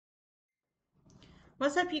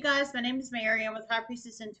What's up, you guys? My name is Mary. I'm with High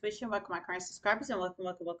Priestess Intuition. Welcome, my current subscribers, and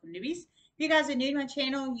welcome, newbies. If you guys are new to my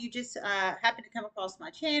channel, you just happen to come across my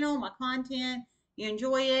channel, my content, you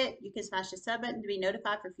enjoy it, you can smash the sub button to be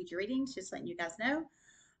notified for future readings, just letting you guys know.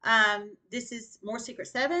 This is more Secret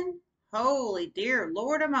 7. Holy dear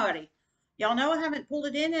Lord Almighty. Y'all know I haven't pulled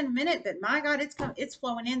it in a minute, but my God, it's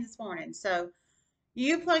flowing in this morning. So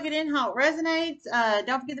you plug it in how it resonates.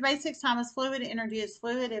 Don't forget the basics. Time is fluid. Energy is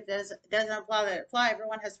fluid. If it doesn't apply, let it apply.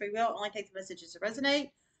 Everyone has free will. Only take the messages to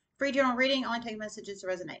resonate. Free general reading. Only take messages to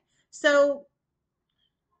resonate. So,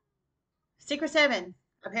 Secret 7,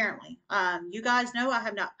 apparently. You guys know I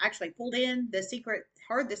have not actually pulled in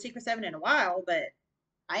heard the Secret 7 in a while, but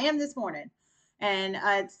I am this morning. And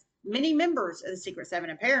it's many members of the Secret 7,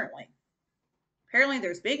 apparently. Apparently,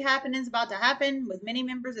 there's big happenings about to happen with many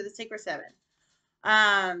members of the Secret 7.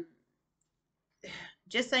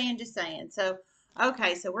 Just saying. So,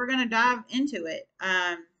 okay, so we're going to dive into it.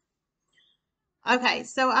 Okay,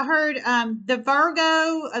 so I heard the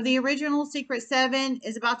Virgo of the original Secret 7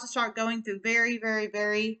 is about to start going through very, very,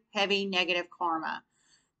 very heavy negative karma.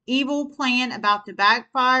 Evil plan about to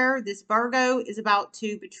backfire. This Virgo is about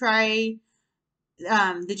to betray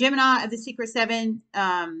the Gemini of the Secret 7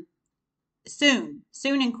 soon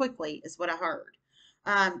and quickly is what I heard.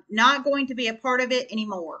 Not going to be a part of it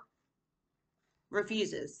anymore.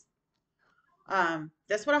 Refuses.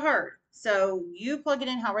 That's what I heard. So you plug it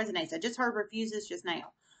in how it resonates. I just heard refuses just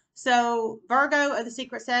now. So Virgo of the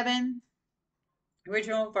Secret 7,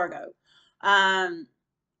 original Virgo.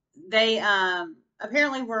 They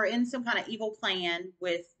apparently were in some kind of evil plan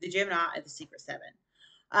with the Gemini of the Secret 7.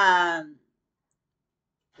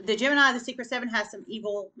 The Gemini of the Secret 7 has some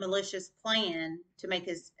evil, malicious plan to make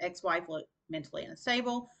his ex-wife look mentally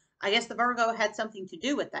unstable. I guess the Virgo had something to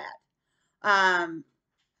do with that.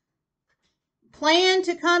 Plan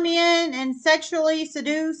to come in and sexually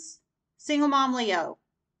seduce single mom Leo.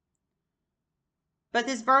 But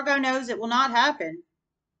this Virgo knows it will not happen.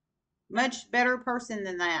 Much better person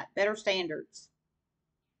than that. Better standards.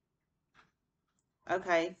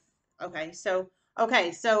 Okay. So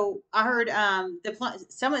I heard it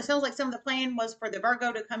sounds like some of the plan was for the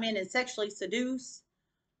Virgo to come in and sexually seduce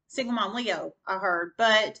single mom Leo.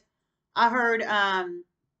 But I heard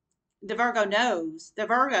the Virgo knows. The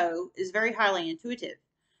Virgo is very highly intuitive,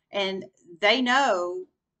 and they know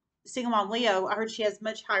single mom Leo. I heard she has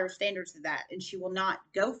much higher standards than that, and she will not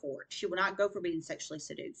go for it. She will not go for being sexually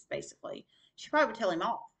seduced. Basically, she probably would tell him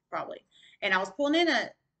off. Probably. And I was pulling in a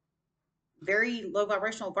very low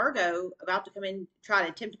vibrational Virgo about to try to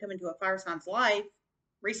attempt to come into a fire sign's life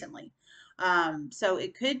recently. So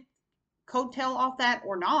it could coattail off that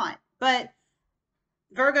or not, but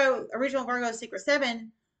Virgo, original Virgo Secret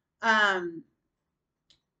 7,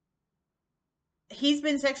 he's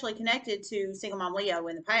been sexually connected to single mom Leo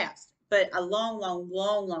in the past, but a long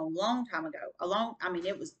time ago.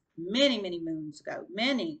 It was many moons ago.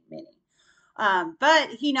 Many. But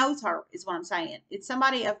he knows her, is what I'm saying. It's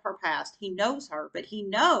somebody of her past. He knows her, but he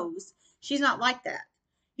knows she's not like that.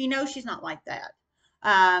 He knows she's not like that.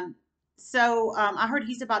 I heard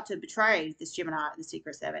he's about to betray this Gemini, the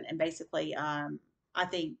Secret 7, and basically, I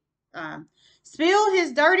think, spill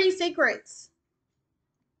his dirty secrets.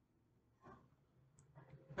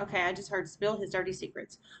 Okay, I just heard spill his dirty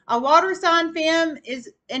secrets. A water sign femme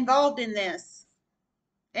is involved in this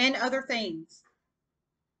and other things.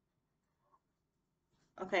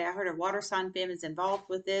 Okay, I heard a water sign femme is involved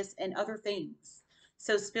with this and other things.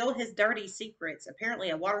 So spill his dirty secrets. Apparently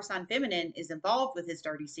a water sign feminine is involved with his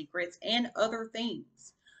dirty secrets and other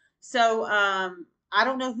things. So I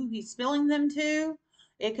don't know who he's spilling them to.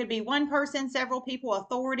 It could be one person, several people,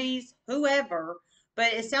 authorities, whoever.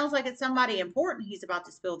 But it sounds like it's somebody important he's about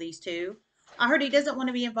to spill these to. I heard he doesn't want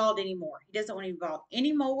to be involved anymore. He doesn't want to be involved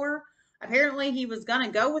anymore. Apparently he was going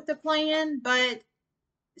to go with the plan, but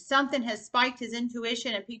something has spiked his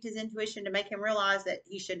intuition and piqued his intuition to make him realize that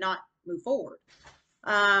he should not move forward.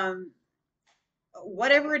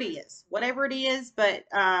 Whatever it is, but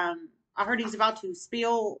I heard he's about to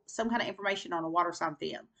spill some kind of information on a water sign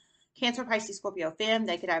femme. Cancer, Pisces, Scorpio femme.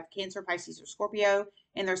 They could have Cancer, Pisces, or Scorpio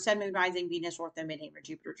in their Sun, Moon, Rising, Venus, Ortho, Midheaven, or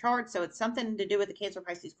Jupiter chart. So it's something to do with the Cancer,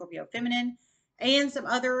 Pisces, Scorpio feminine and some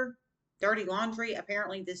other dirty laundry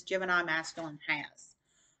apparently this Gemini masculine has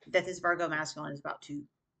that this Virgo masculine is about to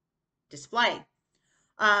display.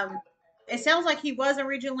 It sounds like he was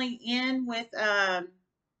originally in with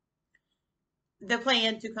the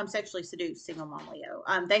plan to come sexually seduce single mom Leo.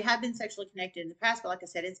 They have been sexually connected in the past, but like I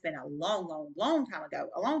said, it's been a long time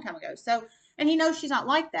ago. So, and he knows she's not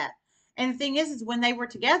like that. And the thing is when they were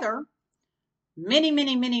together, many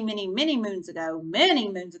moons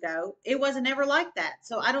ago, it wasn't ever like that.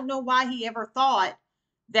 So I don't know why he ever thought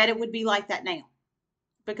that it would be like that now,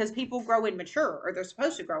 because people grow and mature, or they're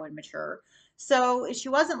supposed to grow and mature. So if she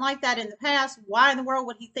wasn't like that in the past, why in the world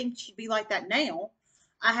would he think she'd be like that now?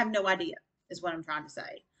 I have no idea, is what I'm trying to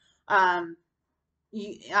say. Um,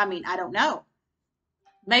 I mean, I don't know.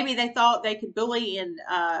 Maybe they thought they could bully and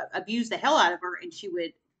abuse the hell out of her, and she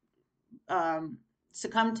would um,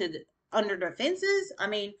 succumb to under defenses. I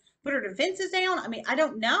mean, put her defenses down. I mean, I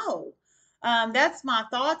don't know. That's my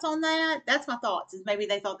thoughts on that. That's my thoughts. Is maybe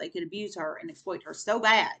they thought they could abuse her and exploit her so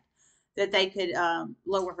bad that they could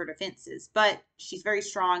lower her defenses. But she's very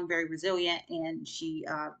strong, very resilient, and she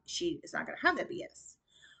is not going to have that BS.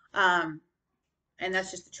 Um, and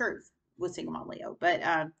that's just the truth with single mom Leo.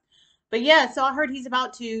 But yeah, so I heard he's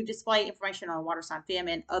about to display information on water sign Fem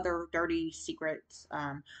and other dirty secrets.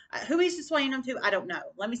 Who he's displaying them to, I don't know.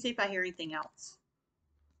 Let me see if I hear anything else.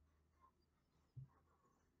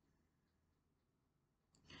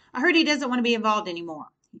 I heard he doesn't want to be involved anymore.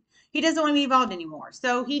 He doesn't want to be involved anymore.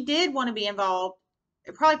 So he did want to be involved,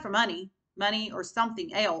 probably for money or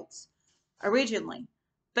something else originally.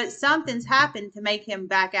 But something's happened to make him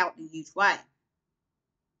back out in a huge way.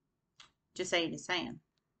 Just saying, just saying.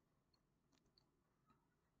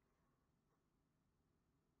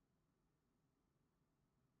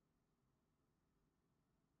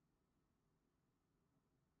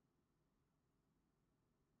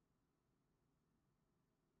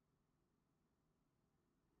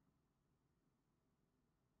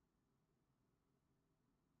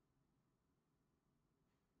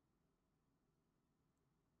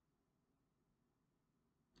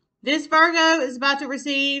 This Virgo is about to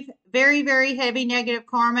receive very, very heavy negative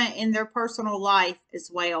karma in their personal life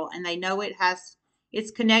as well. And they know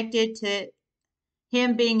it's connected to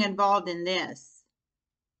him being involved in this.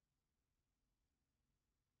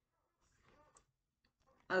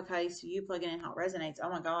 Okay, so you plug in how it resonates.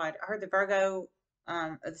 Oh my God. I heard the Virgo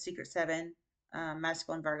of the Secret Seven,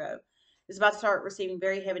 masculine Virgo, is about to start receiving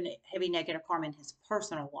very heavy negative karma in his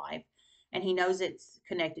personal life. And he knows it's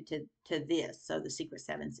connected to this, so the Secret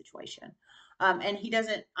Seven situation. And he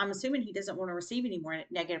doesn't, I'm assuming he doesn't want to receive any more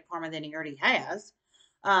negative karma than he already has.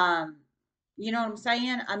 Um, you know what I'm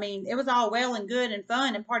saying? I mean, it was all well and good and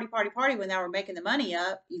fun and party when they were making the money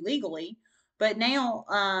up illegally. But now,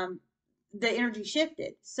 the energy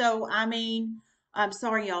shifted. So, I mean, I'm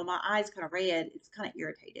sorry, y'all. My eyes kind of red. It's kind of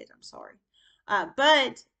irritated. I'm sorry.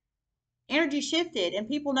 But energy shifted and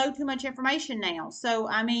people know too much information now. So,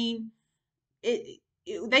 I mean, they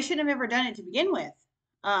shouldn't have ever done it to begin with.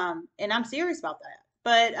 And I'm serious about that.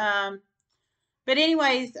 But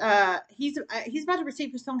anyways, he's about to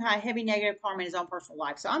receive some kind of heavy negative karma in his own personal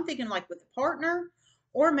life. So I'm thinking like with a partner,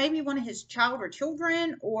 or maybe one of his child or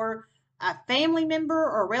children, or a family member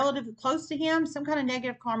or a relative close to him, some kind of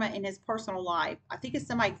negative karma in his personal life. I think it's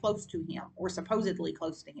somebody close to him or supposedly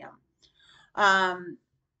close to him. Um,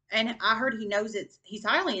 and I heard he knows he's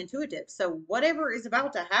highly intuitive. So whatever is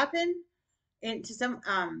about to happen into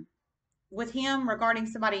some with him regarding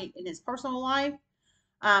somebody in his personal life,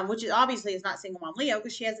 which is obviously is not single mom Leo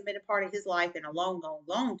because she hasn't been a part of his life in a long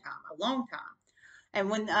time.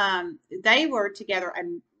 And when they were together a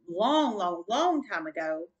long time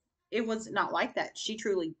ago, it was not like that. She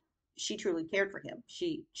truly cared for him.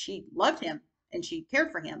 She loved him and she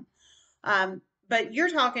cared for him. But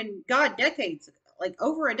you're talking God decades ago, like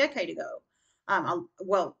over a decade ago.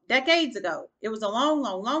 Well, decades ago. It was a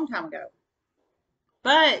long time ago.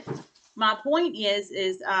 But my point is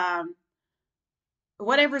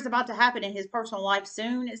whatever's about to happen in his personal life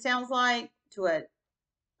soon, it sounds like to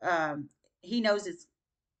a he knows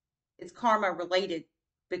it's karma related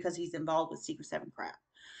because he's involved with Secret Seven crap.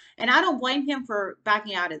 And I don't blame him for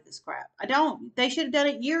backing out of this crap. I don't. They should have done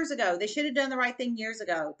it years ago. They should have done the right thing years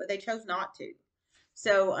ago, but they chose not to.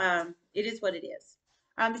 So it is what it is.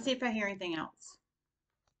 Let's see if I hear anything else.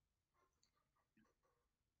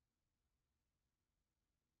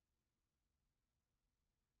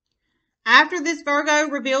 After this Virgo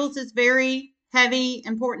reveals this very heavy,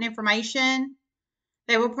 important information,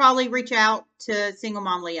 they will probably reach out to single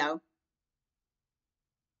mom Leo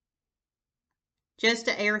just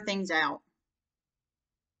to air things out.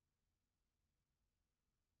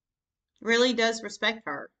 Really does respect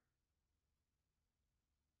her.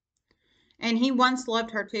 And he once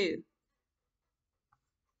loved her too.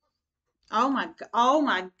 Oh my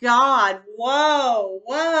God. Whoa.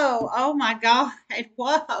 Oh my God.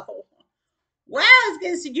 Whoa. Wow, it's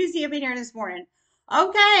good to juicy up in here this morning.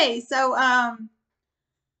 Okay, so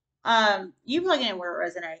you plug in where it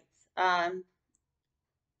resonates.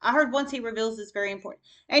 I heard once he reveals this very important,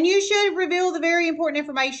 and you should reveal the very important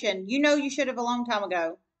information. You know you should have a long time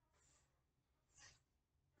ago.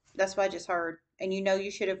 That's what I just heard. And you know you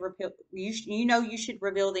should have revealed. You know you should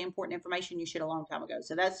reveal the important information you should a long time ago.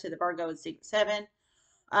 So that's to the Virgo and Secret Seven.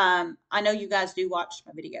 I know you guys do watch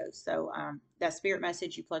my videos, so that spirit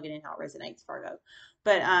message, you plug it in how it resonates, Virgo.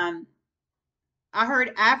 But I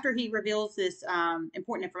heard after he reveals this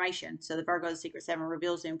important information, so the Virgo Secret Seven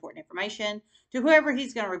reveals the important information to whoever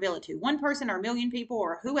he's going to reveal it to, one person or a million people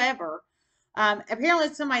or whoever.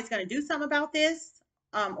 Apparently, somebody's going to do something about this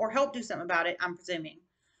or help do something about it, I'm presuming.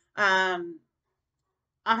 Um,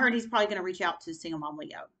 I heard he's probably going to reach out to single mom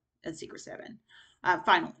Leo at Secret Seven.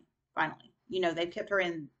 Finally, they've kept her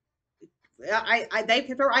in. They've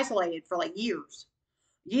kept her isolated for like years.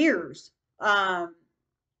 Um,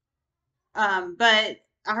 but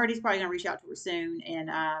I heard he's probably going to reach out to her soon,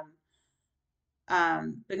 and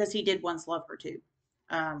because he did once love her too.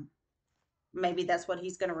 Um, Maybe that's what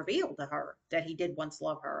he's going to reveal to her, that he did once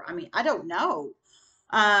love her. I mean, I don't know.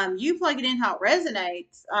 You plug it in how it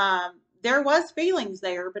resonates. There was feelings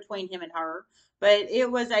there between him and her, but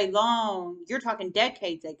it was you're talking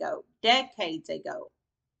decades ago. Decades ago.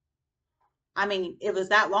 I mean, it was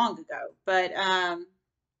that long ago, but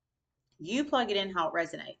you plug it in how it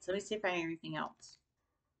resonates. Let me see if I hear anything else.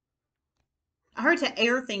 I heard to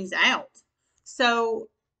air things out. So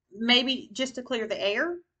maybe just to clear the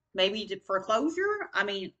air, maybe for closure. I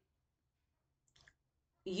mean,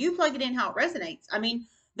 you plug it in how it resonates. I mean,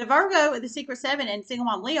 the Virgo, the Secret Seven, and Single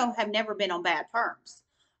Mom Leo have never been on bad terms.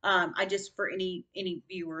 I just, for any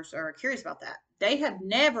viewers are curious about that, they have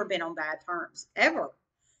never been on bad terms ever.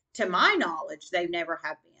 To my knowledge, they've never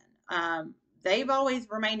have been. They've always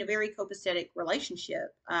remained a very copacetic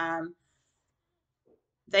relationship.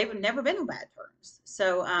 They've never been on bad terms.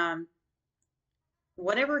 So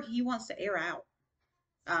whatever he wants to air out.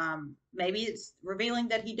 Maybe it's revealing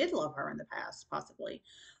that he did love her in the past, possibly,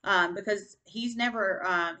 because he never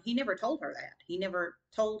told her that. He never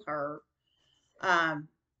told her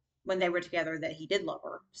when they were together that he did love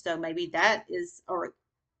her. So maybe that is, or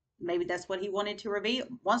maybe that's what he wants to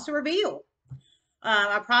reveal.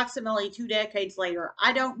 Approximately 2 decades later,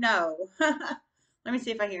 I don't know. Let me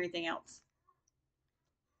see if I hear anything else.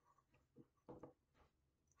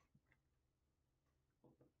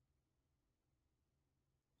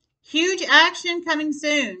 Huge action coming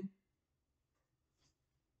soon.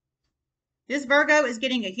 This Virgo is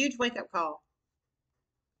getting a huge wake up call.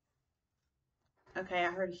 Okay,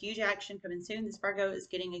 I heard huge action coming soon. This Virgo is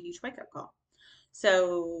getting a huge wake up call.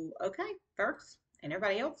 So, okay, Virgos and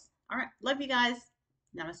everybody else. All right, love you guys.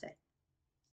 Namaste.